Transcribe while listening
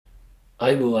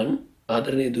අයිබෝවන්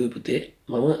ආදරණීය දුවේ පුතේ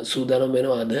මම සූදානම්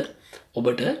වෙනවා අද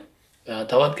ඔබට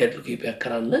තවත් ගැටලු කීපයක්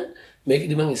කරන්න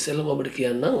මේකෙදි මම ඉස්සෙල්ලාම ඔබට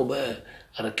කියන්නම් ඔබ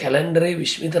අර කැලෙන්ඩරේ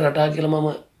විශ්මිත රටා කියලා මම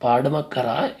පාඩමක්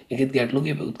කරා ඒකෙත් ගැටලු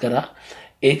කීපකුත් කරා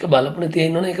ඒක බලපුණ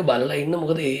තියෙනවනේ ඒක බලලා ඉන්න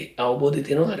මොකද ඒ අවබෝධය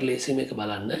තියෙනවා හරි ලේසියෙන් මේක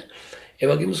බලන්න ඒ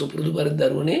වගේම සුපුරුදු පරිදි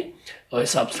දරුවනේ ඔය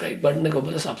subscribe button එක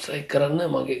ඔබලා subscribe කරන්න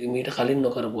මගේ මීට කලින්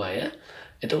නොකරපු අය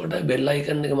එතකොට බෙල්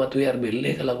අයිකන් එක මතුවේ අර බෙල්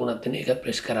එක ලකුණක් තියෙන ඒකත්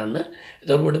ප්‍රෙස් කරන්න.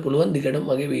 එතකොට ඔබට පුළුවන් දිගටම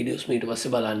මගේ වීඩියෝස් ඊට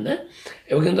පස්සේ බලන්න.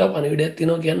 ඒ වගේම තව පණිවිඩයක්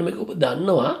තියෙනවා කියන්නේ මේක ඔබ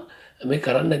දන්නවා මේ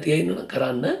කරන්න නැති අය ඉන්නවා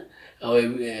කරන්න.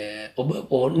 ඔබ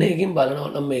ෆෝන් එකකින්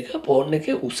බලනවා නම් මේක ෆෝන්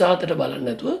එකේ උස අතට බලන්න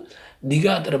නැතුව දිග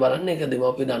අතට බලන්න ඒක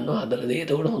දෙමාපියෝ දන්නවා හදලා දෙයි.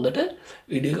 එතකොට හොඳට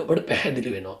වීඩියෝ එක ඔබට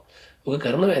පැහැදිලි වෙනවා. ඔබ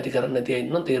කරනවා ඇති කරන්න නැති අය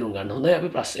ඉන්නවා තේරුම් ගන්න. හොඳයි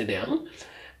අපි ප්‍රශ්නෙට යමු.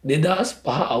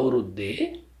 2005 අවුරුද්දේ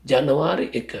ජනවාරි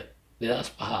 1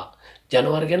 2005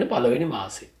 ජනවාරි කියන්නේ පළවෙනි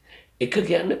මාසේ. 1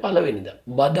 කියන්නේ පළවෙනිදා.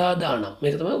 බදාදා නම්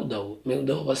මේක තමයි උදව්ව. මේ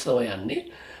උදව්ව පස්සම යන්නේ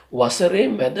වසරේ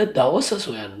මැද දවස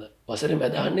සොයන්න. වසරේ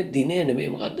මැද අහන්නේ දිනේ නෙමෙයි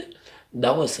මොකද්ද?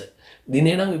 දවස.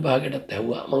 දිනේ නම් විභාගයටත්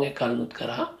ඇහුවා. මම ඒක කලිනුත්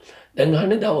කරා. දැන්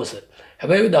අහන්නේ දවස.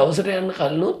 හැබැයි ඔය දවසට යන්න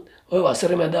කලිනුත් ඔය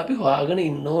වසරේ මැද අපි හොයාගෙන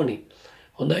ඉන්න ඕනි.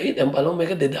 හොඳයි දැන් බලමු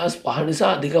මේක 2005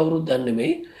 නිසා අධික අවුරුද්දක්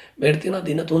නෙමෙයි. මේකට තියෙනවා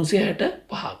දින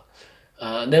 365ක්.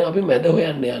 දැන් අපි මැද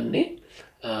හොයන්න යන්නේ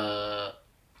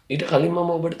ඊට කලින් මම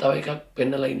ඔබට තව එකක්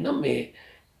පෙන්නලා ඉන්නම් මේ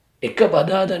එක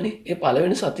බදාදානේ ඒ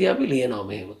පළවෙනි සතිය අපි ලියනවා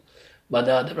මෙහෙම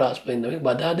බදාද බ්‍රහස්පතින්ද මේ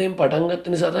බදාදෙන් පටන්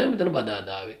ගත්ත නිසා තමයි මෙතන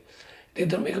බදාදා ආවේ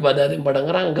ඉතින් මේක බදාදෙන් පටන්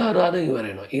අරන් අඟහරුවාදා ඉවර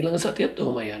වෙනවා ඊළඟ සතියත්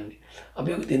ඔහොමයි යන්නේ අපි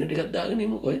ඔය දින ටිකක් දාගෙන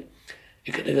ඉමු කොයි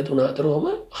 1 2 3 4 ඔහම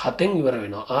 7න් ඉවර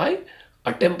වෙනවා ආයි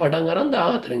 8න් පටන් අරන්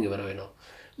 14න් ඉවර වෙනවා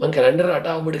මම කැලෙන්ඩර්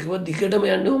රටාව ඔබට කිව්වා දිගටම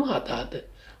යන්නේ ඔහම 7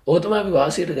 ඕක තමයි අපි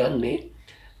වාසියට ගන්නේ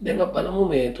දැන් අපි බලමු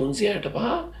මේ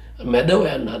 365 මැද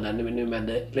හොයන්න හදන්නේ මෙන්න මැද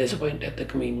ප්ලේස් පොයින්ට්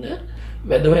එකකම ඉන්න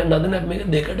මැද හොයන්න හදන අපි මේක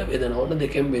දෙකට බෙදනවා. ඕන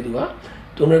දෙකෙන් බෙදුවා.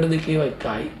 3ට දෙකේ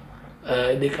 1යි.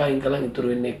 2යින් කලින් ඉතුරු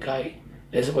වෙන්නේ 1යි.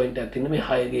 ප්ලේස් පොයින්ට් එකක් තියෙන මේ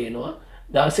 6 ගේනවා.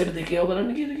 16ට දෙකේව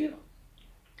බලන්න කීයද කියලා.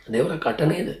 දේවල් කට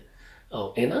නේද? ඔව්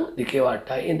එහෙනම් දෙකේ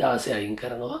 8යි 16 අයින්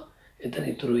කරනවා. එතන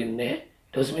ඉතුරු වෙන්නේ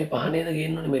ඊට පස්සේ මේ 5 නේද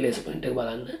ගේන්න ඕනේ මේ ප්ලේස් පොයින්ට් එක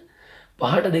බලන්න.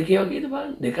 5ට දෙකේව කීයද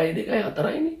බලන්න. 2යි 2යි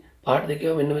 4යිනේ. 5ට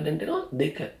දෙකේව මෙන්න මෙතෙන්ට එනවා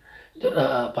 2.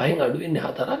 පහෙන් අඩු වෙන්නේ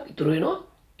 4ක් ඉතුරු වෙනවා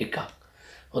 1ක්.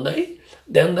 හොඳයි.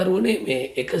 දැන් දරුවනේ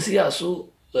මේ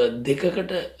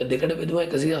 182කට දෙකට බෙදුවා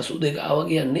 182 ආවා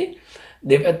කියන්නේ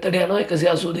දෙපැත්තට යනවා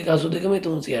 182 82 මේ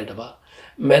 365.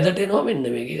 මැදට එනවා මෙන්න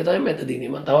මේක. ඒක තමයි මැද දිනේ.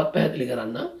 මම තවත් පැහැදිලි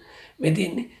කරන්නම්. මේ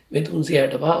තියෙන්නේ මේ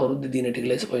 365 අවුරුදු දින ටික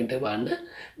ලෙස පොයින්ට් එක බලන්න.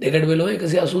 දෙකට බෙලුවා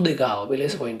 182 ආවා. මේ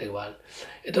ලෙස පොයින්ට් එක බලන්න.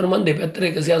 එතකොට මම දෙපැත්තට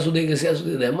 182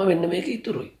 182 දැම්මා මෙන්න මේක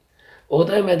ඉතුරුයි. ඕක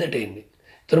තමයි මැදට එන්නේ.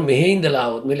 තර මෙහි ඉඳලා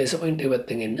આવොත් මේ ලෙස පොයින්ට් එක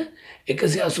පැත්තෙන් එන්න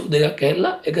 182ක්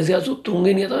ඇහැරලා 183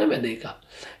 ගෙනිය තමයි මැද එක.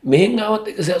 මෙහෙන් આવොත්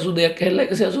 182ක් ඇහැරලා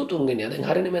 183 ගෙනිය. දැන්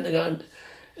හරිනේ මැද ගන්න.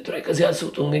 ඒතර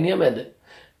 183 ගෙනිය මැද.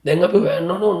 දැන් අපි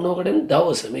හොයන්න ඕන ඕනකටම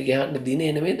දවස. මේක යන්නේ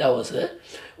දිනේ නෙමෙයි දවස.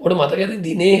 උඩ මතක ඇති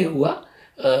දිනේ හෙව්වා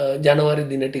ජනවාරි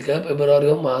දින ටික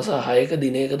පෙබරවාරි මාස 6ක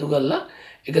දින එකතු කරලා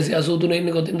 183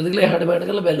 ඉන්නේ කොතනද කියලා එහාට මෙහාට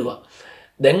කරලා බැලුවා.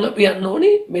 දැන් අපි යන්න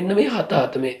ඕනේ මෙන්න මේ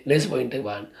 7 මේ ලේස් පොයින්ට් එක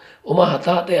බලන්න. ඔම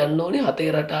 7 යන්න ඕනේ 7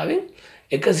 රටාවෙන්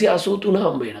 183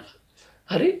 හම්බ වෙනකම්.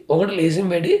 හරි? ඔකට ලේසින්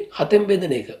වැඩි 7න්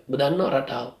බෙදෙන එක. ඔබ දන්නවා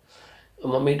රටාව.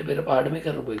 මම ඊට පෙර පාඩමේ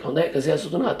කරපු එක. හොඳයි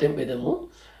 183 7න් බෙදමු.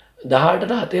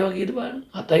 18ට 7 වගේද බලන්න.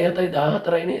 7යි 7යි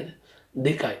 14යි නේද?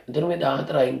 2යි. එතන මේ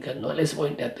 14 අයින් කරනවා ලේස්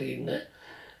පොයින්ට් එකත් ඉන්න.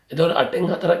 එතකොට 8න්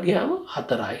 4ක් ගියාම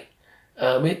 4යි.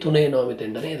 මේ 3 එනවා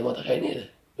මෙතෙන්ට නේද? මතකයි නේද?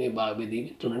 මේ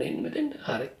බෙදීමේ 3 එන්නේ මෙතෙන්ට.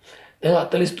 හරි. දැන්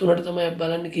 43ට තමයි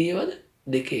බලන්න කීයවද?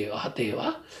 2 ඒවා 7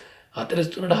 ඒවා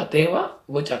 43ට 7 ඒවා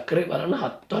ඔබ චක්‍රේ බලන්න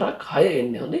 7තරක් 6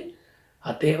 එන්නේ හොඳේ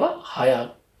 7 ඒවා 6ක්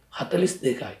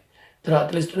 42යි. ඒතර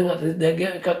 43න් 42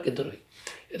 ගියා එකක් ඉතුරුයි.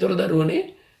 ඒතර දරුවනේ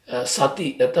සති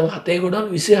නැත්නම් 7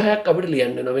 ගොඩක් 26ක් අපිට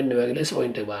ලියන්න වෙනවා වෙන්න වගේ ලෙස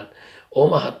පොයින්ට් එක බලන්න.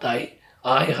 ඕම 7යි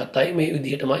ආයෙ 7යි මේ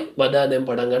විදිහටමයි බදා දැන්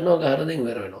පටන් ගන්නවා ගහර දැන්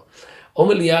ඉවර වෙනවා. ඕම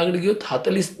ලියාගෙන ගියොත්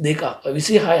 42ක්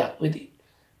 26ක් මෙති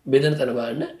බෙදෙන තැන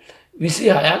බලන්න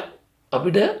 26ක්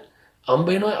අපිට හම්බ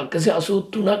වෙනවා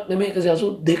 183ක් නෙමෙයි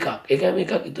 182ක්. ඒකයි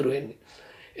මේකක් ඉතුරු වෙන්නේ.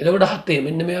 එතකොට 7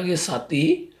 මෙන්න මේ වගේ සති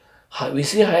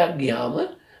 26ක් ගියාම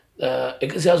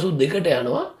 182ට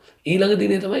යනවා. ඊළඟ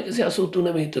දිනේ තමයි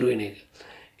 183 මේ ඉතුරු වෙන එක.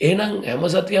 එහෙනම් හැම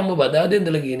සතියක්ම බදාදා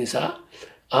ඉඳලා ගිය නිසා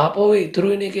ආපහු ඉතුරු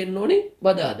වෙන එක එන්න ඕනේ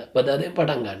බදාදා. බදාදෙන්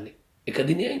පටන් ගන්න. එක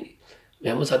දිනයයිනේ.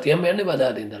 හැම සතියක්ම යන්නේ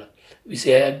බදාදා ඉඳලා.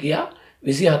 26ක් ගියා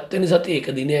 27 වෙනි සතියේ එක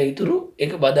දිනයයි ඉතුරු.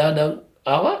 ඒක බදාදා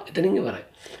ආවා එතනින් ඉවරයි.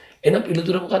 එහෙනම්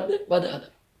පිළිතුර මොකද්ද?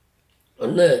 බදාදා.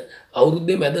 ඔන්න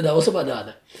අවුරුද්දේ මැද දවස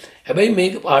බදාදා. හැබැයි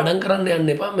මේක පාඩම් කරන්න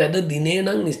යන්න එපා. මැද දිනේ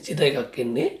නම් නිශ්චිත එකක්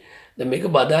එන්නේ. දැන් මේක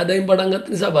බදාදායින් පටන් ගත්ත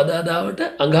නිසා බදාදාවට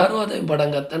අඟහරුවාදායින්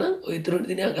පටන් ගත්තා නම් ඔය ඉතුරු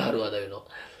දිනේ අඟහරුවාදා වෙනවා.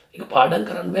 ඒක පාඩම්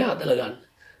කරන්න බෑ හදලා ගන්න.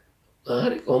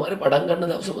 හරි කොහොම හරි පටන් ගන්න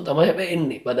දවසම තමයි හැබැයි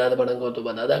එන්නේ. බදාදා පටන් ගත්තොත්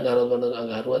බදාදා අඟහරුවාදා පටන්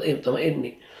අඟහරුවාදා එහෙම තමයි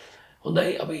එන්නේ.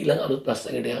 හොඳයි අපි ඊළඟ අලුත්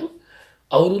ප්‍රශ්නයකට යමු.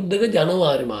 අවුරුද්දක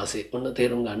ජනවාරි මාසේ ඔන්න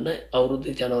තේරුම් ගන්න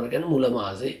අවුරුද්දේ ජනවාරි කියන්නේ මුල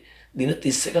මාසේ දින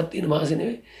 31ක් තියෙන මාසේ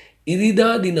නෙවෙයි.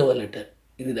 ඉරිදා දිනවලට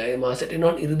ඉරිදා ඒ මාසෙට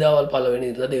එනවනේ ඉරිදාවල් පළවෙනි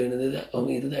ඉරිදා දෙවෙනි ඉරිදා ඔහොම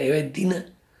ඉරිදා ඒවයි දින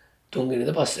තුන්වෙනි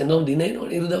ඉරිදා පස්වෙනිදා දින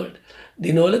එනවනේ ඉරිදාවලට.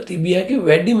 දිනවල තිබිය හැකි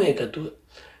වැඩිම එකතුව.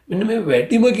 මෙන්න මේ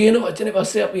වැඩිම කියන වචනේ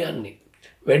පස්සේ අපි යන්නේ.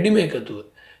 වැඩිම එකතුව.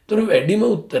 ඒතර වැඩිම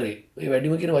උත්තරේ මේ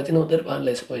වැඩිම කියන වචනේ උත්තරේ පාන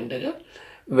ලෙස පොයින්ට් එක.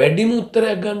 වැඩිම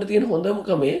උත්තරයක් ගන්න තියෙන හොඳම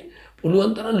ක්‍රමය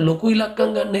පුළුවන් තරම් ලොකු ඉලක්කම්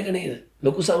ගන්න එක නේද?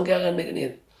 ලොකු සංඛ්‍යා ගන්න එක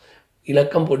නේද?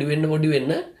 ඉලක්කම් පොඩි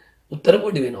වෙන්න උත්තර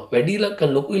පොඩි වෙනවා. වැඩි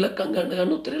ඉලක්කම් ලොකු ඉලක්කම්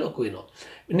ගන්න උත්තරේ ලොකු වෙනවා.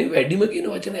 මෙන්න වැඩිම කියන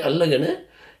වචනේ අල්ලගෙන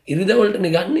ඉරිදා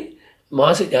වලටනේ ගන්නෙ.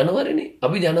 මාසේ ජනවාරිනේ.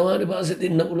 අපි ජනවාරි මාසේ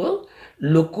දෙන්න පුළුවන්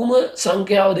ලොකුම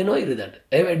සංඛ්‍යාව දෙනවා ඉරිදාට.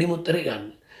 ඒ වැඩිම උත්තරේ ගන්න.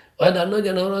 ඔයා දන්නවා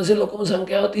ජනවාරි මාසේ ලොකුම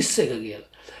සංඛ්‍යාව 31 කියලා.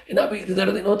 එහෙනම් අපි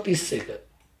ඉරිදාට දෙනවා 31.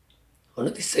 ඔන්න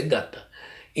 31 ගත්තා.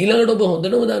 ඊළඟට ඔබ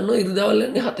හොඳටම දන්නවා ඉරිදාවල්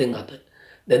යන්නේ 7න් 7.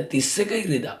 දැන් 31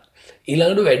 ඉරිදා.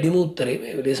 ඊළඟට වැඩිම උත්තරේ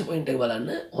මේ ලේස පොයින්ට් එක බලන්න.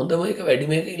 හොඳම එක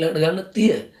වැඩිම එක ඊළඟට ගන්න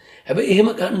 30. හැබැයි එහෙම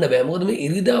ගන්න බෑ. මොකද මේ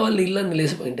ඉරිදාවල් ඉල්ලන්නේ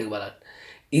ලේස පොයින්ට් එක බලන්න.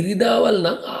 ඉරිදාවල්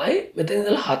නම් ආයේ මෙතන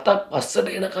ඉඳලා 7ක් පස්සට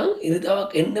එනකන්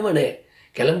ඉරිදාවක් එන්නෙම නැහැ.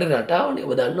 කැලෙන්ඩර් රටාවනේ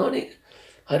ඔබ දන්නවනේ.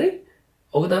 හරි?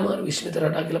 ඔක තමයි විශ්මිත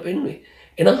රටා කියලා පෙන්වන්නේ.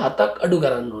 එහෙනම් 7ක් අඩු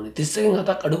කරන්න ඕනේ. 31න්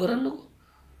 7ක් අඩු කරන්නකෝ.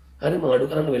 හරි මම අඩු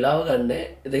කරන්න වෙලාව ගන්නෑ.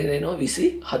 එතකොට එනවා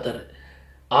 24.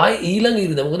 ආයි ඊළඟ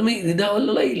ඉරිදා. මොකද මේ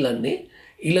ඉරිදාවල් වල ඉල්ලන්නේ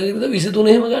ඊළඟ ඉරිදා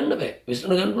 23 එහෙම ගන්න බෑ.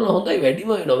 23 ගන්න පුළුවන් හොඳයි වැඩිම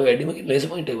වෙනවා. මේ වැඩිම කියන ලේස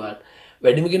පොයින්ට් එක බලන්න.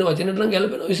 වැඩිම කියන වචනෙට නම්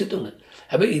ගැලපෙනවා 23.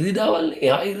 හැබැයි ඉරිදාවල්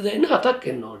එහා ඉරිදා එන්න 7ක්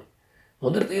එන්න ඕනේ.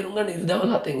 හොඳට තේරුම් ගන්න ඉරිදාවල්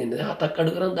 7න් එන්නේ. 7ක්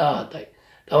අඩු කරන් 17යි.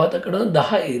 තව 7ක් අඩු කරන්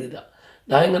 10 ඉරිදා.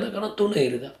 10න් අඩු කරන් 3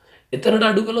 ඉරිදා. එතනට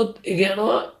අඩු කළොත් ඒක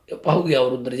යනවා පහුගිය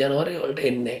අවුරුද්දේ ජනවාරි වලට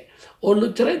එන්නේ නැහැ. ඕන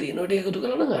උච්චරයි තියෙනවා. ටික එකතු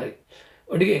කරලා නම් හරි.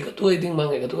 ඔය ටික එකතුව ඉතින්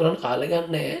මම එකතු කරන්න කාලේ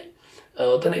ගන්න නැහැ.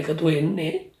 ඔතන එකතුව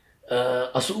එන්නේ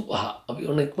 85. අපි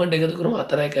ඔන්න ඉක්මනට එකතු කරමු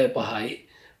 4 1 5යි.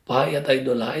 5යි 7යි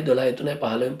 12යි 12යි 3යි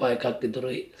 15න් 5 එකක්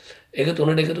විතරයි. ඒක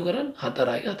තුනට එකතු කරන්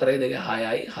 4යි 4යි 2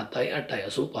 6යි 7යි 8යි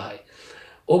 85යි.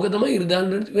 ඕක තමයි ඉරිදාන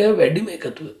වැඩිම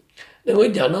එකතුව. දැන් ওই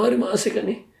ජනවාරි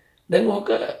මාසෙකනේ. දැන් ඕක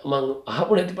මම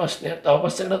අහපු නැති ප්‍රශ්නයක් තව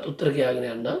පස්සකටත් උත්තර කියාගෙන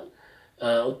යන්නම්.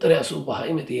 උත්තරය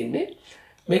 85යි මේ තියෙන්නේ.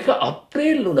 මේක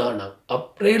අප්‍රේල් වුණා නම්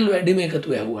අප්‍රේල් වැඩිම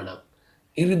එකතුව ඇහුවා නම්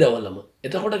ඉරිදවලම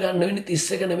එතකොට ගන්න වෙන්නේ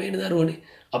 31 නෙමෙයිනේ දරුවනේ.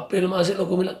 අප්‍රේල් මාසේ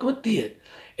ලොකුම ඉලක්කම 30.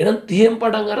 එහෙනම් 30න්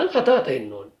පටන් අරන් 7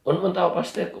 එන්න ඕනේ. ඔන්න මම තව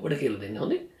ප්‍රශ්නයක් ඔබට කියලා දෙන්න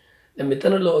හොඳේ. දැන්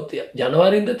මෙතන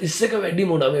ජනවාරින්ද 31 වැඩිම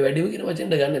වුණා. මේ වැඩිම කියන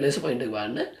වචෙන්ද ගන්න ලෙස පොයින්ට් එක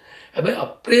ගන්න. හැබැයි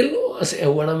අප්‍රේල් මාසේ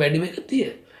ඇහුවා නම් වැඩිම එක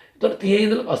 30. එතකොට 30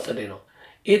 ඉඳලා පස්සට එනවා.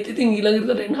 ඒත් ඉතින් ඊළඟ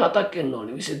ඉරිදාට එන්න 7ක් එන්න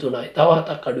ඕනේ 23යි. තව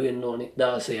 7ක් අඩු වෙන්න ඕනේ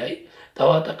 16යි. තව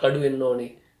 7ක් අඩු වෙන්න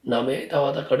ඕනේ 9යි. තව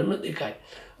 7ක් අඩු වෙන්න 2යි.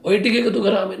 ඔය ටික එකතු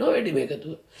කරාම එනවා වැඩිම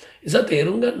එකතුව. නිසා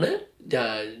තේරුම් ගන්න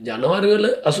ජනවාරි වල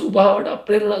 85වට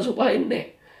අප්‍රේල් වල 85 එන්නේ නැහැ.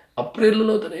 අප්‍රේල්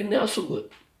වල උතන එන්නේ 80.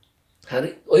 හරි.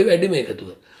 ඔය වැඩිම එකතුව.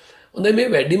 හොඳයි මේ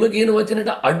වැඩිම කියන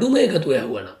වචනට අඩුම එකතුව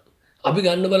ඇහුවනම් අපි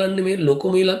ගන්න බලන්නේ මේ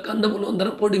ලොකුම ඉලක්කම්ද පුළුවන්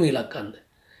තරම් පොඩිම ඉලක්කම්ද.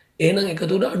 එහෙනම්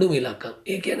එකතුවට අඩුම ඉලක්කම්.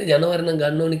 ඒ කියන්නේ ජනවාරි නම්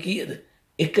ගන්න ඕනේ කීයද?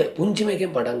 එක පුංචිම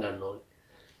එකෙන් පටන් ගන්න ඕනේ.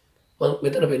 මම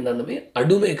මෙතන පෙන්නන්න මේ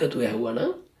අඩුම එකතුව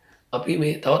ඇහුවනම් අපි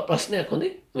මේ තවත් ප්‍රශ්නයක්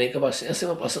හොඳේ මේක පස්සේ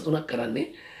ඇස්සෙම ප්‍රශ්න තුනක් කරන්නේ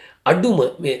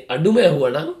අඩුම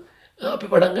ඇහුවනම් අපි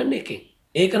පටන් ගන්න එකෙන්.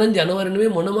 ඒක නම් ජනවාරි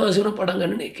නෙමෙයි මොන මාසෙ වුණත් පටන්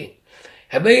ගන්න එකෙන්.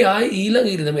 හැබැයි ආයි ඊළඟ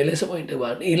ඉරිදා මේ ලෙස පොයින්ට් එක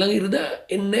බලන්න. ඊළඟ ඉරිදා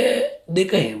එන්නේ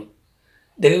දෙක එහෙම.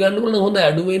 දෙක ගන්න පුළුවන් හොඳයි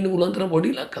අඩුම වෙන්න පුළුවන් තරම් පොඩි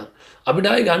ඉලක්කම්. අපිට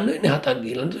ආයි ගන්න වෙන්නේ 7ක්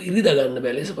ගිහලා. ඉරිදා ගන්න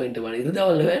බෑ ලෙස පොයින්ට් එක බලන්න.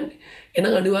 ඉරිදාවල් නෙවෙන්නේ.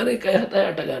 එහෙනම් අනිවාර්යයෙන් 1 7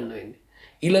 8 ගන්න වෙන්නේ.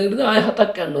 ඊළඟ ඉරිදා ආයි 7ක්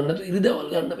ගන්න ඕනේ. නැත්නම් ඉරිදාවල්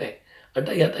ගන්න බෑ.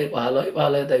 8යි 7යි 15යි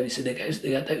 15යි 22යි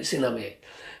 22යි 29යි.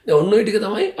 දැන් ඔන්න ඔය ටික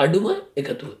තමයි අඩුම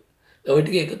එකතුව. දැන් ඔය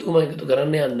ටික එකතුවම එකතු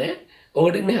කරන්න යන්නේ.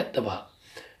 ඔකට ඉන්නේ 75.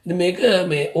 ඉතින් මේක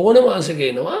මේ ඕන මාසෙක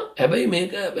එනවා. හැබැයි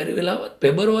මේක බැරි වෙලාවත්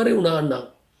පෙබරවාරි වුණා නම්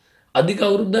අධික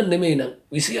අවුරුද්දක් නෙමෙයි නම්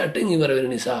 28න් ඉවර වෙන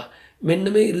නිසා මෙන්න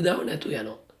මේ ඉරිදාව නැතු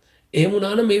යනවා. එහෙම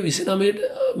වුණා නම් මේ 29ට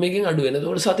මේකෙන් අඩු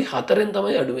වෙනවා. ඒකට සති 4ෙන්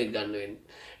තමයි අඩු මේක ගන්න වෙන්නේ.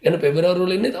 يعني පෙබරවාරි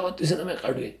වල ඉන්නේ තවත් 29ක්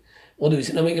අඩු වෙන්නේ. මොකද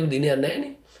 29 කියලා දිනයක් නැහැ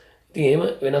නේ. ඉතින් එහෙම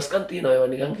වෙනස්කම් තියෙනවා.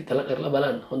 ඒවා නිකන් හිතලා කරලා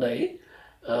බලන්න. හොඳයි.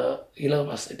 ඊළඟ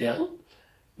ප්‍රශ්නෙට යමු.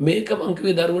 මේක මං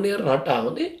කිව්වේ දරුවනේ රටා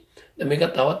හොඳේ. දැන් මේක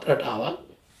තවත් රටාවක්.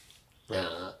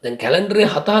 දැන් කැලෙන්ඩරේ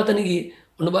 7-7 ගියේ.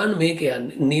 ඔන්න බලන්න මේක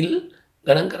යන්නේ. නිල්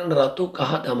ගණන් කරන රතු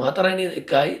කහ දම 4යි නේද?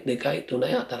 1යි 2යි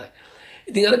 3යි 4යි.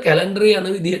 ඉතින් අර කැලෙන්ඩරේ යන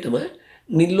විදිහටම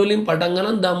නිල් වලින් පටන්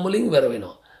ගන්න දම් වලින් ඉවර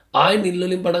වෙනවා. ආයෙ නිල්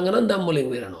වලින් පටන් ගන්න දම් වලින්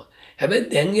ඉවර වෙනවා. හැබැයි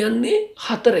දැන් යන්නේ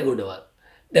 4 ගොඩවල්.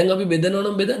 දැන් අපි බෙදනවා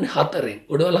නම් බෙදන්නේ 4ෙන්.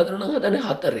 ගොඩවල් හදනවා නම් හදන්නේ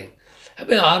 4ෙන්.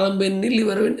 හැබැයි ආරම්භයෙන් නිල්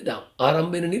ඉවර වෙන්නේ දම්.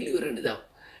 ආරම්භයෙන් නිල් ඉවර වෙන්නේ දම්.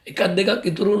 එකක් දෙකක්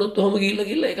ඉතුරු වුණොත් ඔහොම ගිහිල්ලා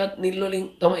ගිහිල්ලා එකත් නිල් වලින්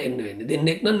තමයි එන්න වෙන්නේ.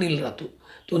 දෙන්නෙක් නම් නිල් රතු.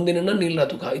 තුන් දෙනෙක් නම් නිල්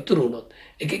රතු කා ඉතුරු වුණොත්.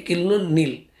 එකෙක් කිල්ලුනොත්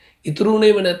නිල්. ඉතුරු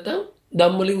වුණේම නැත්තම්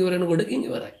දම් වලින් ඉවර වෙන ගොඩකින්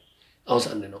ඉවරයි.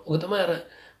 අවසන් වෙනවා. ඔක තමයි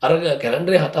අර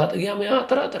කැලෙන්ඩරේ හත හත ගියාම එයා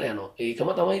හතර හතර යනවා. ඒකම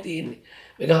තමයි තියෙන්නේ.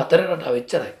 මේක හතරේ රටාව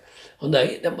එච්චරයි.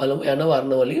 හොඳයි. දැන් බලමු යන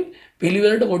වර්ණ වලින්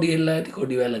පිළිවෙලට කොඩි එල්ලා ඇති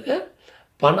කොඩි වැලක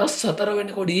 54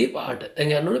 වෙනි කොඩියේ පාට. දැන්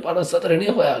යන්න ඕනේ 54 වෙනි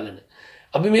හොයාගෙන.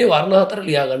 අපි මේ වර්ණ හතර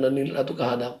ලියා ගන්න නිල් රතු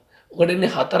කහ දම්. ඔකට එන්නේ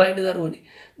 4යිනේ දරුවනේ.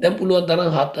 දැන් පුළුවන්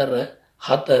තරම් 4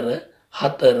 4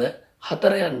 4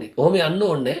 4 යන්නේ. කොහොම යන්න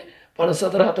ඕනේ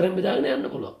 54 4ෙන් බෙදාගෙන යන්න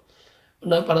පුළුවන්.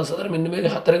 ඔන්න 54 මෙන්න මේක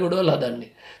 4 ගොඩවල්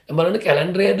හදන්නේ. දැන් බලන්න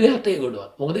කැලෙන්ඩරේ ඇදුවේ 7 ගොඩවල්.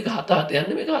 මොකද ඒක 7 7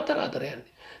 යන්නේ මේක 4 4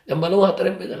 යන්නේ. දැන් බලමු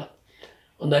 4ෙන් බෙදලා.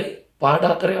 හොඳයි. පාඩ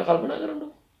 4 කල්පනා කරන්න.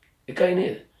 එකයි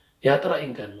නේද? ඒ 4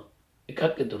 අයින් කරනවා.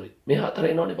 එකක් ඉතුරුයි. මේ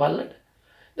 4 එනවනේ පල්ලට.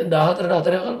 දැන් 14ට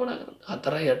 4 කල්පනා කරන්න.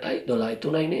 4යි 8යි 12යි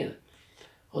 3යි නේද?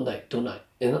 හොඳයි 3යි.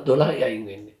 එහෙනම් 12යි අයින්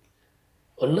වෙන්නේ.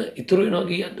 ඔන්න ඉතුරු වෙනවා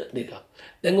කීයක්ද? දෙකක්.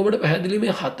 දැන් ඔබට පැහැදිලි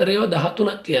මේ 4ව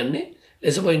 13ක් කියන්නේ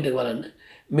ලෙස පොයින්ට් එක බලන්න.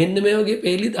 මෙන්න මේ වගේ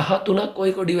පේලි 13ක්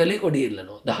ওই කොඩි වැලේ කොඩි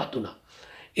එල්ලනවා 13ක්.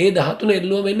 ඒ 13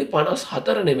 එල්ලුවම එන්නේ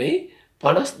 54 නෙමෙයි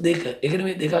 52. ඒකනේ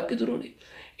මේ දෙකක් ඉතුරුනේ.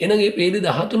 එහෙනම් මේ පේලි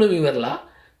 13 ඉවරලා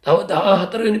තව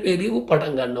 14 වෙනි පේලිය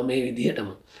පටන් ගන්නවා මේ විදිහටම.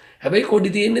 හැබැයි කොඩි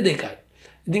තියෙන්නේ දෙකයි.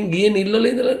 ඉතින් ගියේ නිල් වල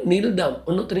ඉඳලා නිල් දම්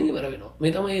ඔන්න උතරින් ඉවර වෙනවා.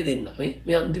 මේ තමයි මේ දෙන්න.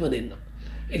 මේ අන්තිම දෙන්න.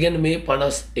 ඒ කියන්නේ මේ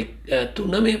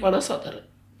 53 මේ 54.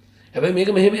 හැබැයි මේක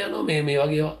මෙහෙම යනවා මේ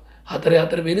වගේ 4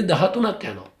 4 පේලි 13ක්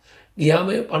යනවා. ගියාම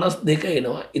 52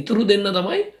 එනවා. ඉතුරු දෙන්න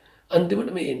තමයි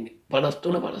අන්තිමට මේ එන්නේ.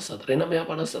 53 54. එහෙනම් මෙයා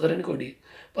 54 වෙනි කොඩිය.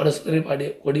 54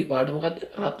 පාඩේ කොඩි පාඩ මොකද්ද?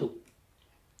 රතු.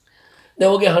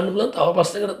 දැන් ඔගේ අහන්න පුළුවන් තව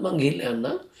ප්‍රශ්නයකටත් මම ගිහිල්ලා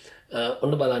යන්නම්.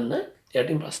 ඔන්න බලන්න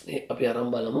යටින් ප්‍රශ්නේ අපි අරන්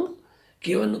බලමු.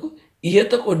 කියවන්නකෝ.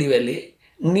 ඉහත කොඩි වැලේ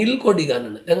නිල් කොඩි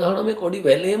ගණන. දැන් අහනවා මේ කොඩි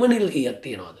වැලේම නිල් කීයක්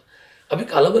තියෙනවද? අපි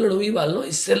කලබල නොවි බලනවා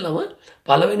ඉස්සෙල්ලම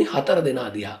පළවෙනි 4 දෙනා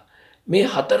දිහා. මේ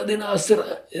 4 දෙනා අස්සර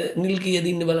නිල් කීයද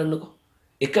ඉන්නේ බලන්නකෝ.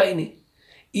 එකයිනේ.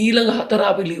 ඊළඟ 4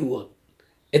 අපි ලිව්වොත්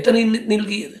එතන ඉන්නේ නිල්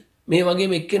කීයද? මේ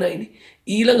වගේම එක්කෙනයිනේ.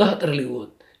 ඊළඟ 4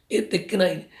 ලිව්වොත් ඒත්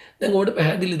එක්කෙනයිනේ. දැන් ඔබට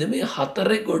පැහැදිලිද මේ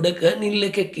 4 ගොඩක නිල්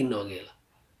එකෙක් ඉන්නවා කියලා?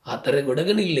 4 ගොඩක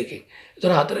නිල් එකෙක්.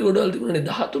 ඒතර 4 ගොඩවල් තිබුණානේ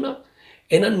 13ක්.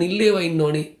 එහෙනම් නිල් ඒවා ඉන්න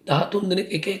ඕනේ 13 දෙනෙක්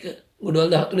එක එක ගොඩවල්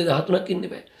 13 13ක් ඉන්න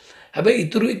බෑ. හැබැයි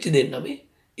ඉතුරු වෙච්ච දෙන්න මේ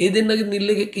ඒ දෙන්නගේ නිල්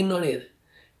එකෙක් ඉන්නව නේද?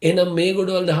 එහෙනම් මේ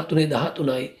ගොඩවල් 13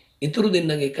 13යි ඉතුරු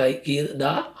දෙන්නගේ එකයි කීයද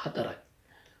 14යි.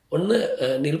 ඔන්න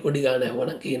නිල් කොඩි ගාන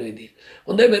ඇහුවනම් කියන විදිය.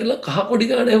 හොඳයි බැරිලා කහ කොඩි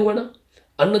ගාන ඇහුවනම්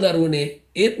අන්න දරුවනේ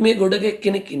ඒත් මේ ගොඩක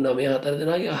එක්කෙනෙක් ඉන්නවා. මේ 4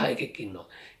 දෙනාගේ අහ එකෙක් ඉන්නවා.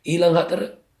 ඊළඟ 4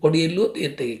 කොඩි එල්ලුවොත්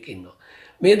ඒත් එකෙක් ඉන්නවා.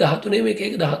 මේ 13 මේක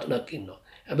එක 13ක් ඉන්නවා.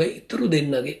 හැබැයි ඉතුරු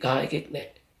දෙන්නගේ කහ එකෙක්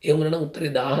නැහැ. ඒ වුණා නම්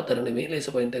උත්තරේ 14 නෙමෙයි. ලේස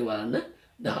පොයින්ට් එක බලන්න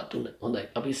 13. හොඳයි.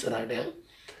 අපි ඉස්සරහට යමු.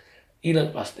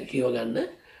 ඊළඟ ප්‍රශ්නේ කියව ගන්න.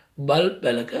 බල්බ්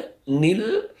බලක නිල්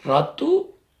රතු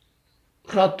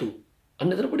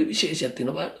අන්න එතන පොඩි විශේෂයක්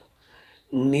තියෙනවා බලන්න.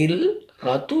 නිල්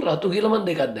රතු කියලා මම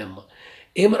දෙකක් දැම්මා.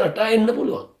 එහෙම රටා එන්න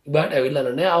පුළුවන්. ඉබාට ඇවිල්ලා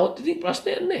නැහැ. આવොත් ඉතින්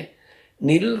ප්‍රශ්නයක් නැහැ.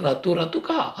 නිල් රතු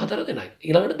කහ 4 දෙනයි.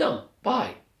 ඊළඟට දම්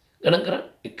 5යි. ගණන් කරන්න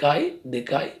 1යි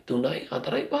 2යි 3යි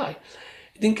 4යි 5යි.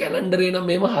 ඉතින් කැලෙන්ඩරේ නම්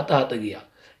මේව 7 7 ගියා.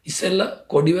 ඉස්සෙල්ලා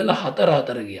කොඩි වල 4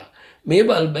 4 ගියා. මේ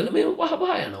බල්බ් වල මේව 5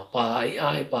 5 යනවා. 5යි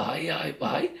ආයි 5යි ආයි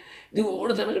 5යි. ඉතින්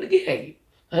ඕන තැනකට ගිය හැකි.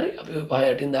 හරි අපි ඔය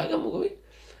 5 යටින් දාගමුකෝ මේ.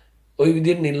 ওই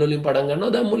විදිහට නිල් වලින් පටන්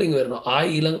ගන්නවා ධම් වලින් ඉවරනවා. ආයි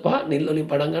ඊළඟ 5 නිල් වලින්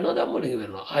පටන් ගන්නවා ධම් වලින්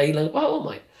ඉවරනවා. ආයි ඊළඟ 5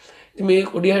 වමයි. ඉතින් මේ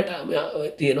කොඩි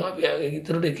 60 තියෙනවා. අපි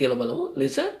ඉතුරුට කියලා බලමු.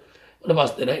 ලෙස ඔන්න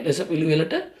 5 දෙනයි. ලෙස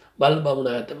පිළිවෙලට බල්බ්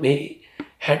බමුණාත මේ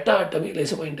 68 මේ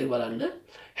ලෙස පොයින්ට් එක බලන්න.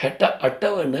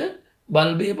 68 වන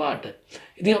බල්බේ පාට.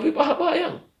 ඉතින් අපි 5 5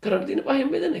 යන් කරන්න තියෙන 5න්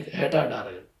බෙදෙන එක 68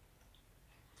 අරගෙන.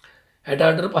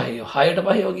 68ට 5 6ට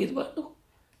 5 වගේ බලන්නකො.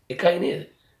 එකයි නේද?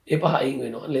 ඒ 5 අයින්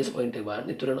වෙනවා. ලෙස පොයින්ට් එක බලන්න.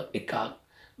 ඉතුරු වෙන එකක්.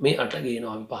 මේ 8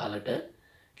 ගේනවා අපි 15ට.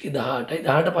 කි 18යි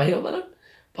 18ට 5ව බලන්න.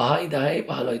 5යි 10යි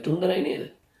 15යි 3 දෙනයි නේද?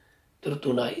 ඉතුරු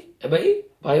 3යි. හැබැයි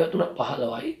 5ව 3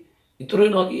 15යි. ඉතුරු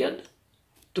වෙනවා කීයද?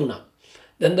 3ක්.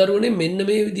 දැන් දරුවනේ මෙන්න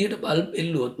මේ විදිහට බල්බ්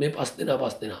එල්ලුවොත් මේ 5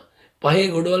 දෙනා පහේ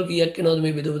ගොඩවල් කීයක් එනවද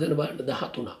මේ බෙදපු දෙන බලන්න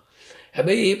 13ක්.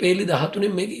 හැබැයි මේ පේලි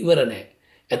 13න් මේක ඉවර නැහැ.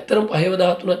 ඇත්තටම පහේව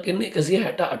 13ක් එන්නේ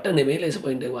 168 නෙමෙයි ලේස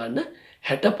පොයින්ට් එක ගන්න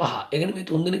 65. ඒ කියන්නේ මේ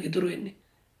 3 දෙනෙක් ඉතුරු වෙන්නේ.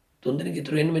 3 දෙනෙක්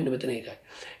ඉතුරු වෙන්නේ මෙන්න මෙතන එකයි.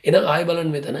 එහෙනම් ආයෙ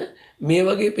බලන්න මෙතන මේ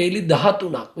වගේ පේලි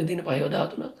 13ක් මේ තියෙන පහේව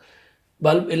 13ක්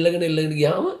බල්බ් එල්ලගෙන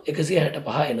ගියාම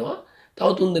 165 එනවා. තව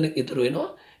 3 දෙනෙක් ඉතුරු වෙනවා.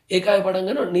 ඒකයි පටන්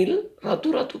ගන්නවා නිල්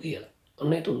රතු කියලා.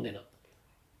 ඔන්න ඒ 3 දෙනා.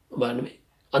 බලන්න මේ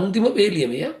අන්තිම පේලිය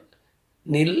මෙයා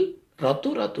නිල්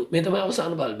රතු මේ තමයි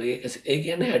අවසාන බල්බ් එක. ඒ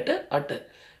කියන්නේ 68.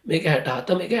 මේක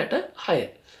 67 මේක 66.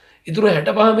 ඉතුරු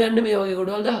 65ම යන්නේ මේ වගේ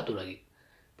ගොඩවල් 13ගේ.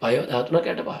 පහව 13ක්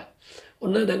 65යි.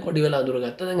 ඔන්න දැන් කොඩි වල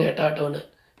අඳුරගත්තා. දැන් 68 වන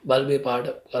බල්බේ පාට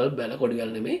බල්බ් බැල කොඩි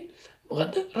ගල් නෙමෙයි.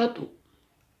 මොකද්ද? රතු.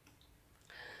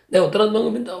 දැන් උතරත් මම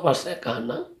මෙතන තව ප්‍රශ්නයක්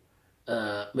අහන්නම්.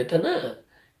 මෙතන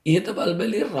ඉහත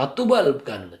බල්බලේ රතු බල්බ්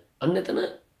ගන්න. අන්න එතන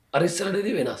අර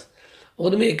ඉස්සරහටදී වෙනස්.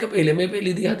 මොකද මේ එක පෙළේ මේ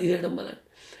පෙළේ දිහා දිහාටම බලන්න.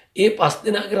 ඒ 5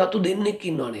 දෙනාගේ රතු දෙන්නෙක්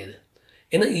ඉන්නව නේද?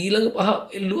 එන ඊළඟ පහ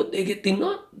එල්ලුවොත් ඒකෙත්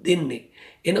ඉන්නවා දෙන්නේ.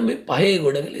 එන මේ පහේ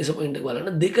ගොඩක ලේස පොයින්ට් එක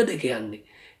බලන්න දෙක දෙක යන්නේ.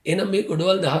 එන මේ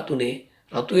ගොඩවල් 13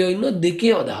 රතුයෝ ඉන්නවා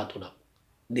දෙකේව 13ක්.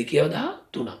 දෙකේව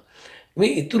 13ක්.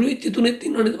 මේ ඉතුරු වෙච්ච තුනෙත්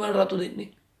ඉන්නව නේද බලන්න රතු දෙන්නේ.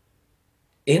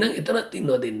 එහෙනම් එතනත්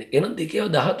ඉන්නවා දෙන්නේ. එහෙනම් දෙකේව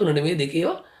 13 නෙමෙයි දෙකේව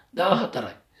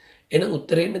 14යි. එහෙනම්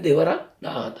උත්තරේ ඉන්නේ දෙවරක්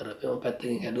 14. මම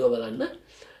පැත්තකින් හැදුවා බලන්න.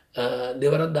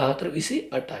 දෙවරක් 14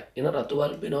 28යි. එහෙනම් රතු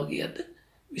බල්බ් වෙනවා කීයද?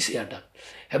 28ක්.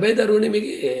 හැබැයි දරුවනේ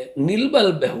මේකේ නිල්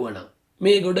බල්බ් ඇහුවනම්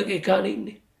මේ ගොඩක එකනේ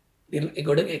ඉන්නේ. නිල් ඒ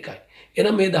ගොඩක එකයි.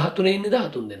 එහෙනම් මේ 13 ඉන්නේ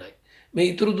 13 දෙනයි. මේ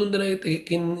ඉතුරු 3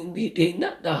 දෙනෙක්කින් හිටියේ ඉන්න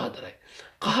 14යි.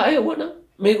 කහ ඇහුවනම්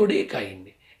මේ ගොඩේ එකයි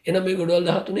ඉන්නේ. එහෙනම් මේ ගොඩවල්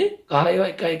 13 කහ ඒවා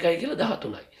 1 1 කියලා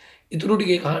 13යි. ඉතුරු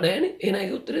ටිකේ කහ නැහැනේ. එහෙනම්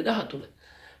ඒක උත්තරේ 13.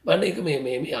 බලන්න ඒක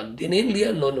මේ අධ්‍යයනයෙන්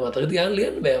ලියන්න ඕනේ. මතක තියාගෙන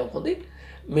ලියන්න බෑ. හොඳේ.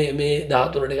 මේ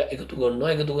 13ට එකතු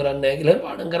කරනවා එකතු කරන්නේ නැහැ කියලා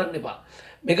පාඩම් කරන්න එපා.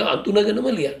 මේක අඳුනගෙනම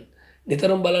ලියන්න.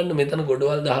 නිතරම බලන්න මෙතන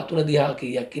ගොඩවල් 13 දිහා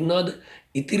කීයක් ඉන්නවද?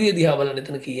 ඉතිරිය දිහා බලන්න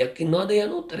එතන කීයක් ඉන්නවද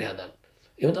යන උත්තරය හදන්න.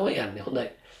 එහෙම තමයි යන්නේ. හොඳයි.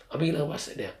 අපි ඊළඟ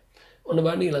ප්‍රශ්නෙට යමු. ඔන්න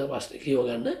බලන්න ඊළඟ ප්‍රශ්නේ කියව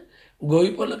ගන්න.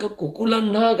 ගොවිපලක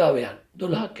කුකුලන් හා ගවයන්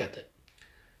 12ක් ඇත.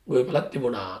 ගොවිපලක්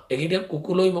තිබුණා. ඒකිට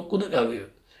කුකුලොයි මොකුද ගවයෝ.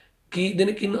 කී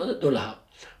දෙනෙක් ඉන්නවද? 12.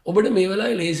 ඔබට මේ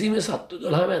වෙලාවේ ලේසි මේ සත්තු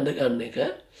 12ම ඇඳ ගන්න එක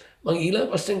මම ඊළඟ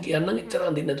ප්‍රශ්නෙන් කියන්නම් ඉච්චර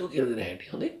අඳින්න නැතුව කියලා දෙන හැටි.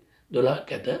 හොඳේ.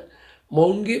 12ක් ඇත.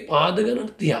 මොවුන්ගේ පාද ගණන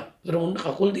 30ක්. ඒතර මුන්න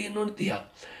කකුල් තියෙන්න ඕනේ 30ක්.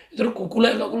 ඒතර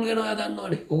කුකුලයි කකුල් ගැන ඔයා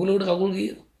දන්නවනේ. කුකුලකට කකුල්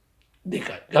කීයද?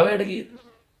 2යි. ගවයට කීයද?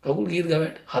 කකුල් කීයද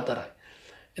ගවයට? 4යි.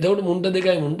 එතකොට මුන්ට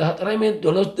 2යි මුන්ට 4යි මේ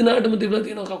 12 දිනාටම තිබලා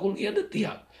තියෙන කකුල් කීයද? 30ක්.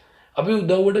 අපි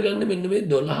උදව්වට ගන්න මෙන්න මේ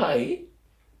 12යි.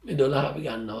 මේ 12 අපි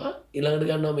ගන්නවා. ඊළඟට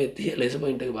ගන්නවා මේ 30 ලේස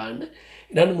පොයින්ට් එක බලන්න.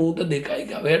 ඊළඟට මුන්ට 2යි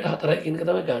ගවයට 4යි කියන එක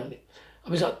තමයි ගන්නෙ.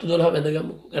 අපි සත්තු 12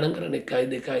 වැඳගමු. ගණන් කරන්න 1යි 2යි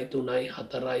 3යි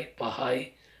 4යි 5යි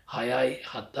 6යි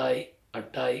 7යි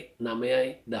 8යි 9යි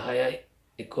 10යි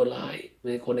 11යි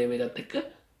මේ කොනේ මේකත් එක්ක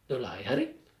 12යි. හරි.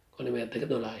 කොනේ මේකත් එක්ක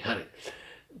 12යි. හරි.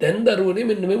 දැන් දරුවනේ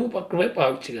මෙන්න මේ උපක්‍රමය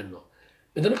පාවිච්චි කරනවා.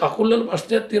 මෙතන කකුල් වල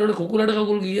ප්‍රශ්නයක් තියෙනවනේ කුකුලට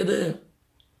කකුල් කීයද?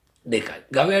 2යි.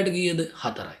 ගවයාට කීයද?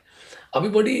 4යි. අපි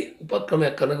පොඩි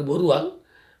උපක්‍රමයක් කරනක බොරුවක්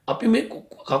අපි මේ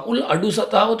කකුල් අඩු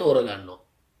සතාව තෝරගන්නවා.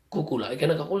 කුකුලා. ඒ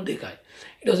කියන්නේ කකුල් 2යි.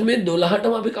 ඊට පස්සේ මේ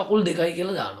 12ටම අපි කකුල් 2යි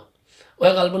කියලා දානවා. ඔය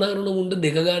කල්පනා කරන මුන්ට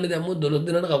 2 ගානේ දැම්මොත් 12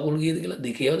 දෙනාට කකුල් කීයද කියලා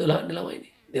 2ව 12න්නේ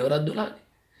ළමයිනේ. දෙවරක් 12නේ.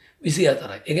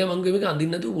 24යි. ඒකයි මම කිව්වේ මේක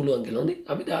අඳින්න නැතුව පුළුවන් කියලා. හොඳේ.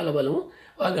 අපි දාලා බලමු.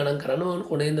 ඔයා ගණන් කරන්න ඕන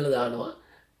කොනේ ඉඳලා දානවා.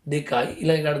 2යි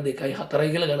ඊළඟට 2යි 4යි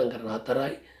කියලා ගණන් කරනවා.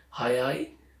 4යි 6යි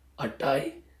 8යි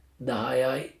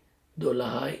 10යි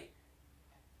 12යි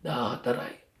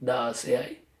 14යි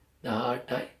 16යි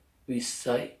 18යි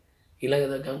 20යි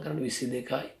ඊළඟට ගණන් කරන්න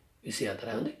 22යි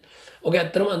 24යි. හොඳේ. ඔක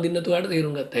ඇත්තටම අඳින්න නැතුව ආට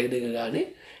තේරුම් ගත්තා. 2 ගානේ.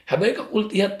 හැබැයි කකුල්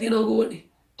 30ක් තියෙනවා ගෝවනේ.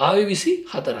 ආවේ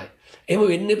 24යි. එහෙම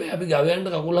වෙන්නේ බෑ. අපි ගවයන්ට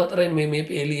කකුල් 4යි මේ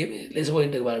පෙළියේ මේ ලෙස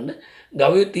පොයින්ට් එක බලන්න.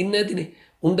 ගවයොත් ඉන්නේ නැතිනේ.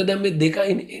 උන්ට දැන් මේ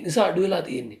 2යිනේ. ඒ නිසා අඩු වෙලා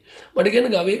තියෙන්නේ. මට කියන්න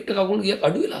ගවයෙක්ට කකුල් කීයක්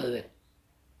අඩු වෙලාද දැන්?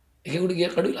 එකෙකුට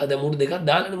කීයක් අඩු වෙලාද? දැන් මූට දෙකක්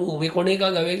දාලානේ මූ මේ කොනේ එක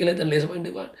ගවය කියලා හිතන ලෙස පොයින්ට්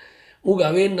එක බලන්න. මූ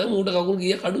ගවයෙන් නම් මූට කකුල්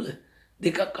කීයක් අඩුද?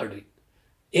 2ක් අඩුයි.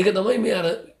 ඒක තමයි මේ අර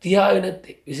 30 ආවේ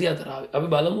නැත්තේ 24 ආවේ. අපි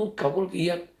බලමු කකුල්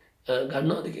කීයක්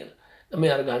ගන්නවද කියලා.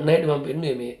 මේ අර ගන්න හැටි මම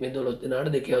පෙන්නුවේ මේ 12 දෙනාට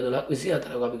 2 12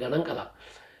 24ක් අපි ගණන් කළා.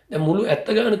 දැන් මුළු ඇත්ත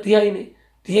ගන්න 30යිනේ.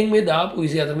 30න් මේ දාපු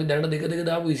 24 මේ දැනට 2 2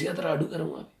 දාපු 24 අඩු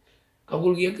කරමු අපි.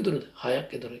 කකුල් කීයක් ඉතුරුද?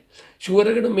 6ක් ඉතුරුයි. ෂුවර්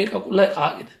එකට මේ කකුල් 6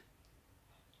 කාගේද?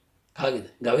 කාගේද?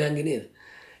 ගවයන්ගේ නේද?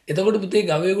 එතකොට පුතේ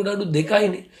ගවයෙකුට අඩු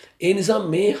 2යිනේ. ඒ නිසා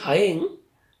මේ 6න්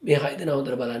මේ 6 දෙනා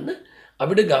හොඳට බලන්න.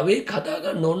 අපිට ගවයෙක් හදා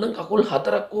ගන්න ඕන නම් කකුල්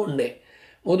 4ක් ඕනේ නැහැ.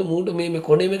 මොකද මූට මේ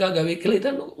කොනේ මේක ගවයෙක් කියලා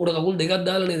හිතන්න. උඩ කකුල් 2ක්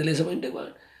දාලා නේද ලෙස පොයින්ට් එක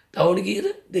බලන්න. තවුණි කීයද?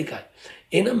 2යි.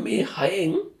 එහෙනම් මේ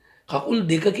 6න් කකුල්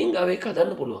 2කින් ගවයෙක්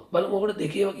හදන්න පුළුවන්. බලමු ඔකට 2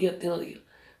 කීයක් තියෙනවද කියලා.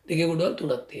 2 ගොඩවල්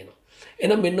 3ක් තියෙනවා.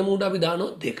 එහෙනම් මෙන්න මූට අපි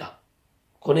දානවා 2ක්.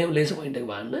 කොනේ ලේස පොයින්ට් එක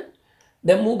බලන්න.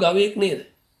 දැන් මූ ගවයෙක් නේද?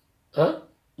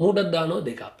 මූටත් දානවා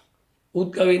 2ක්. උත්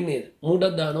ගවෙක් නේද?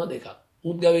 මූටත් දානවා 2ක්.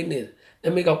 උත් ගවෙක් නේද?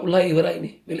 දැන් මේ කකුල් 6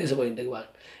 ඉවරයිනේ. මේ ලේස පොයින්ට් එක බලන්න.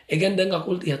 ඒ කියන්නේ දැන්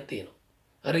කකුල් 30ක් තියෙනවා.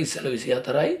 හරි ඉස්සෙල්ලා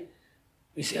 24යි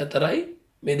 24යි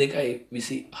මේ දෙකයි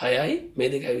 26යි මේ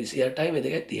දෙකයි 28යි මේ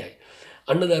දෙකයි 30යි.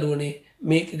 අන්න දරුවනේ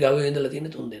මේක ගවයේ ඉඳලා තියෙන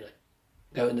 3 දෙනයි.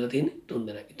 ගවයේ ඉඳලා තියෙන 3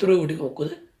 දෙනයි. ඉතුරු ටික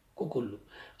මොකද? කුකුල්ලු.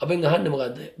 අපෙන් අහන්නේ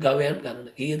මොකද්ද? ගවයන් ගණන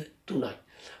කීයද? 3යි.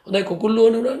 හොඳයි කුකුල්ලු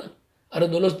ඕන උනා නම් අර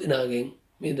 12 දෙනාගෙන්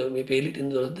මේ පෙළිටින්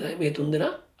 12 දෙනා මේ 3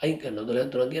 දෙනා අයින් කරනවා. 12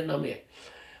 3 කියන්නේ 9යි.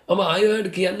 මම ආයෙත්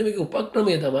කියන්නේ මේක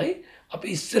උපක්‍රමය තමයි අපි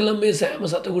ඉස්සෙල්ලම මේ සෑම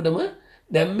සතෙකුටම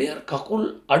දැන් මේ කකුල්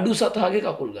අඩු සතාගේ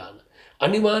කකුල් ගන්න.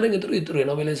 අනිවාර්යෙන් ඉතුරු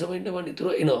වෙනවා මෙලෙසම ඉන්න මම ඉතුරු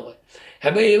එනවා.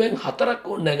 හැබැයි ඒවෙන් හතරක්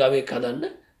ඕනේ නැහැ ගාවේ හදන්න.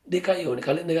 දෙකයි ඕනේ.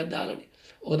 කලින් දෙකක් දාලානේ.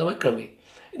 ඕක තමයි ක්‍රමය.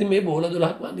 ඉතින් මේ බෝල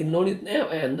 12ක් මම අඳින්න ඕනෙත් නැහැ.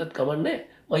 ඔය ඇඳත් කමන්නේ.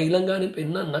 මම ඊළඟ ගානේ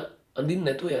පෙන්නන්න අඳින්න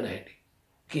නැතුව යන හැටි.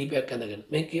 කීපයක් ඇඳගෙන.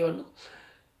 මේ කියවන්න.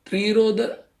 ත්‍රිරෝධ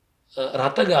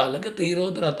රත ගාලක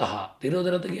ත්‍රිරෝධ රතහ. ත්‍රිරෝධ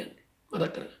රත කියන්නේ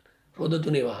මතක් කරගන්න. රෝධ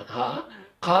තුනේ වාහන.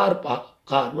 කාර්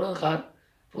මොනවාද කාර්?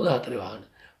 රෝධ හතරේ වාහන.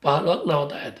 15ක්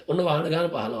නවතා ඇත. ඔන්න වාහන ගාන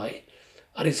 15යි.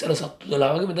 අර ඉස්සර සත්තු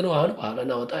 12 වගේ මෙතන වාහන 15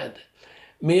 නවතා ඇත.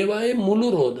 මේවායේ මුළු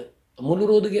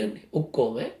රෝධ කියන්නේ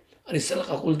ඔක්කොම අර ඉස්සර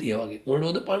කකුල් තියා වගේ මුළු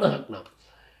රෝධ 50ක් නම්.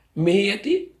 මෙහි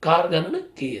ඇති කාර් ගණන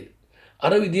කීයද?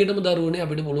 අර විදියටම දරුවනේ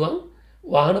අපිට පුළුවන්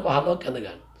වාහන 15ක් අඳ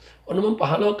ගන්න. ඔන්න මම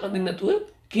 15ක් අඳින්න නැතුව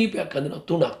කීපයක් අඳිනවා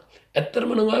 3ක්.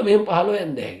 ඇත්තටම නම් මෙහෙම 15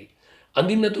 ඇඳ හැකි.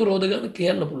 අඳින්න නැතුව රෝධ ගන්න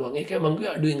කියන්න පුළුවන්. ඒකයි මම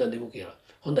කිව්වේ අඩුවෙන් අඳිමු කියලා.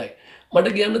 හොඳයි.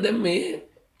 මට කියන්න දැන් මේ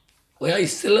ඔයා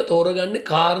ඉස්සෙල්ලා තෝරගන්නේ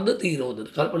කාර්ද තීරෝධද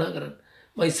කල්පනා කරන්න.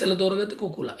 මම ඉස්සෙල්ලා තෝරගත්තේ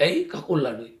කුකුල. ඇයි කකුල්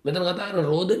අඩුයි. මෙතන කතා කරන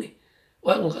රෝධනේ.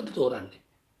 ඔයා මොකද්ද තෝරන්නේ?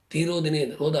 තීරෝධ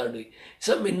නේද? රෝධ අඩුයි.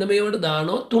 ඉතින් මෙන්න මේවට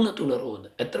දානවා 3 රෝධ.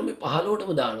 ඇත්තට මේ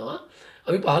 15ටම දානවා.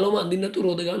 අපි 15ම අඳින්න නැතුව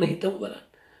රෝධ ගන්න හිතමු බලන්න.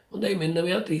 හොඳයි මෙන්න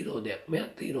මෙයා තීරෝධයක්. මෙයා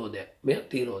තීරෝධයක්. මෙයා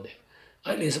තීරෝධයක්.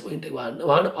 අය ලේස පොයින්ට් එක වාහන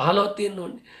 15ක් තියෙන්න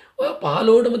ඕනේ. ඔය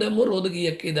 15ටම දැම්මොත් රෝධ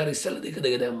කීයක් ඒ දාර ඉස්සෙල්ලා දෙක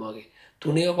දැම්මා වගේ.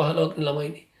 3 15ක්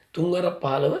ළමයිනේ. 3 අර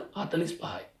 15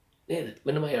 45යි. නේද?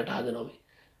 මෙන්න මම යට හදනවා මේ.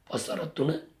 5 අර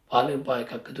 3 15 5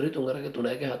 එකක් ඇතුලේ 3 අරක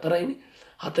 3 එක 4යිනේ.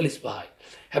 45යි.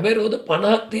 හැබැයි රෝධ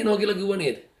 50ක් තියෙනවා කියලා කිව්ව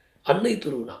නේද? අන්න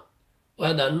ඉතුරු වුණා.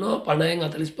 ඔයා දන්නවා 50න්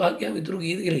 45 කියම ඉතුරු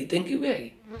කීයද කියලා හිතෙන් කිව්වේ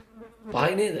ඇයි?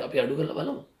 5යි නේද? අපි අඩු කරලා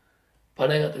බලමු.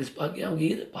 50න් 45 කියම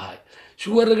කීයද? 5යි.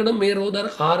 ෂුවර් එකට මේ රෝධ අර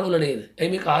කාර් වල නේද? එයි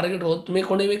මේ කාර් එකට රෝධ මේ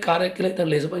කොනේ මේ කාර් එකක් කියලා හිතන්න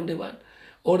ලේස පොයින්ට් එක බලන්න.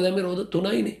 ඕකට දැන් මේ රෝධ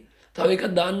 3යිනේ. තව එකක්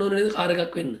දාන්න ඕනේ නේද කාර්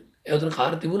එකක් වෙන්න. ඒ උතන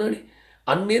කාර් තිබුණානේ.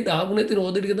 අන්නේ දාපු නැති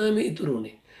රෝධ ටික තමයි මේ ඉතුරු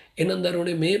උනේ. එහෙනම්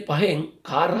දරුවනේ මේ පහෙන්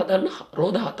කාර් හදන්න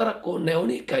රෝධ 4ක් ඕනේ නැහැ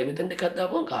උනේ එකයි. මෙතෙන් එකක්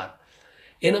දාපුවම කාර්.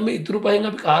 එහෙනම් මේ ඉතුරු පහෙන්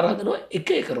අපි කාර් හදනවා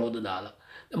එක රෝධ දාලා.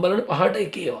 දැන් බලන්න පහට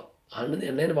එක ඒවා. අහන්න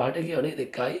දෙන්නේ නැහැ පහට කියව නේ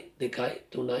 2යි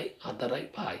 3යි 4යි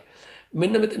 5යි.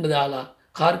 මෙන්න මෙතෙන්ට දාලා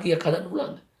කාර් කීයක් හදන්න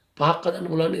පුළුවන්ද? 5ක් හදන්න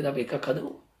පුළුවන් නේද? අපි එකක්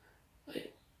හදමු.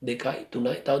 2යි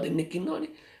 3යි තව දෙන්නෙක්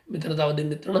ඉන්නවනේ. මෙතන තව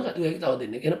දෙන්නෙක් ඉන්නවා නම් අතුයි තව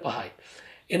දෙන්නෙක්. එහෙනම් 5යි.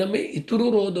 එහෙනම් මේ ඉතුරු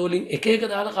රෝධ වලින් එක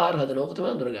දාලා කාර් හදනවා. ඔක තමයි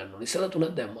අඳුර ගන්න ඕනේ. ඉස්සෙල්ලා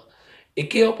 3ක් දැම්මා.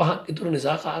 එකේව 5ක් ඉතුරු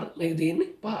නිසා කාර් මේක තියෙන්නේ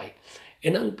 5යි.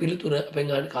 එහෙනම් පිළිතුර අපෙන්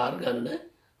ගන්න කාර් ගන්න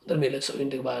හොඳට මේ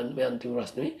ලෙසොයින්ට් එක බලන්න මේ අන්තිම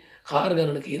ප්‍රශ්නේ. කාර්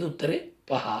ගණන කීයද? උත්තරේ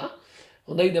 5.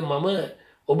 හොඳයි දැන් මම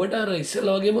ඔබට අර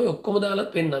ඉස්සෙල්ලා වගේම ඔය ඔක්කොම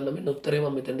දාලා පෙන්නන්න. මෙන්න උත්තරේ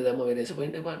මම මෙතෙන්ට දැම්මා මේ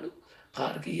ලෙසොයින්ට් එක බලන්න.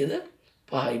 කාර් කීයද?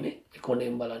 5යි මේ.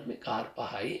 කොනෙන් බලන්න මේ කාර්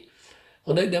 5යි.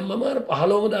 හොඳයි දැන් මම අර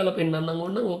 15ම දාලා පෙන්නන්නම්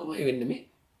ඕනනම් ඕකමයි වෙන්නේ මේ.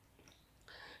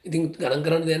 ඉතින් ගණන්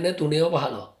කරන්න දෙයක් නැහැ 3ව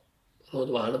 15.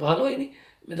 රෝධ වාහන 15යිනේ.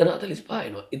 මෙතන 45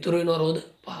 එනවා. ඉතුරු වෙනවා රෝධ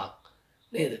 5ක්.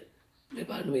 නේද? මේ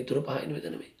බලන්න මේ ඉතුරු 5යිනේ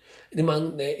මෙතන මේ. ඉතින්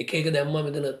මම එක දැම්මා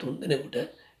මෙතන 3 දෙනෙකුට.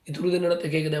 ඉතුරු දෙන්නටත්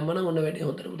එක දැම්මා නම් ඔන්න වැඩි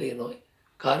හොඳටම තේරෙනවා.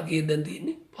 කාර් කීයද දැන්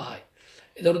තියෙන්නේ? 5යි.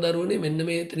 ඒතකොට දරුවනේ මෙන්න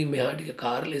මේ එතනින් මෙහා ටික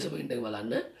කාර් ලේස පොයින්ට් එක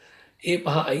බලන්න. ඒ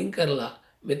 5 අයින් කරලා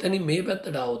මෙතනින් මේ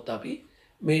පැත්තට ආවොත් අපි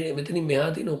මේ මෙතනින් මෙහා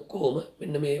තියෙන ඔක්කොම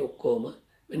මෙන්න මේ ඔක්කොම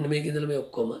මෙන්න මේක ඉඳලා මේ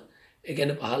ඔක්කොම ඒ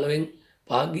කියන්නේ 15න්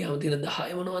 5ක් ගියාම තියෙන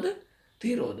 10 මොනවද?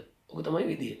 තීරෝධ. ඔක තමයි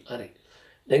විදිය. හරි.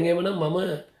 දැන් එහෙමනම් මම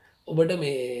ඔබට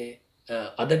මේ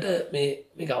අදට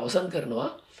මේක අවසන් කරනවා.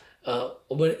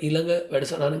 ඔබ ඊළඟ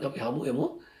වැඩසටහනක අපි හමු වෙමු.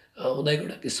 හොඳයි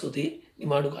ගොඩක් ස්තුතියි.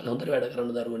 නිමාඩු කාලේ හොඳට වැඩ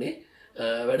කරන දරුවනේ.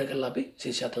 වැඩ කරලා අපි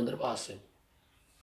ශිෂ්‍යත්ව හොඳට පාස් වෙමු.